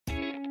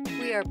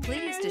We are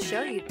pleased to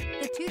show you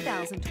the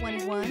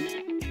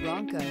 2021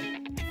 Bronco.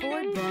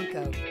 Ford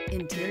Bronco.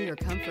 Interior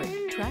comfort,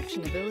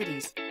 traction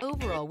abilities,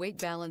 overall weight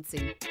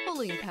balancing,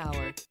 pulling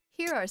power.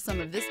 Here are some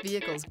of this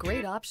vehicle's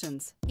great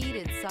options: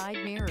 heated side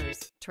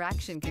mirrors,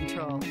 traction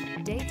control,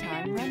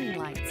 daytime running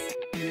lights,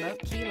 remote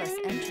keyless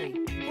entry,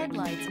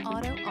 headlights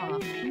auto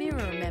off,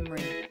 mirror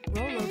memory,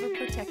 rollover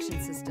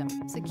protection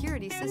system,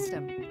 security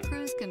system,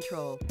 cruise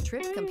control,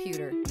 trip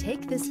computer.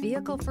 Take this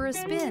vehicle for a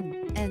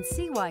spin and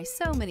see why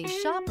so many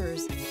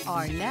shoppers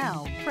are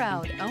now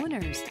proud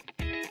owners.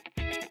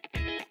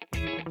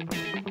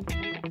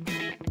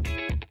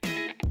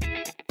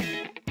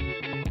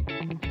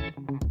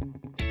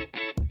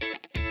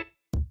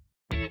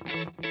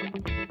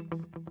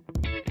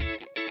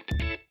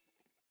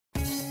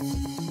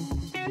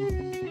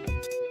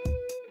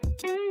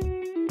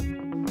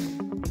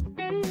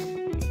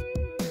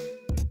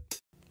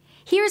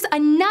 Here's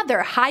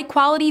another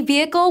high-quality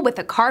vehicle with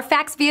a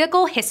Carfax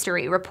Vehicle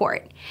History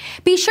Report.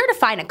 Be sure to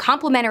find a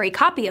complimentary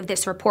copy of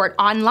this report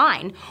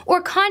online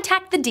or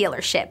contact the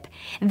dealership.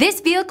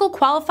 This vehicle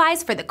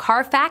qualifies for the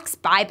Carfax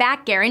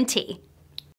Buyback Guarantee.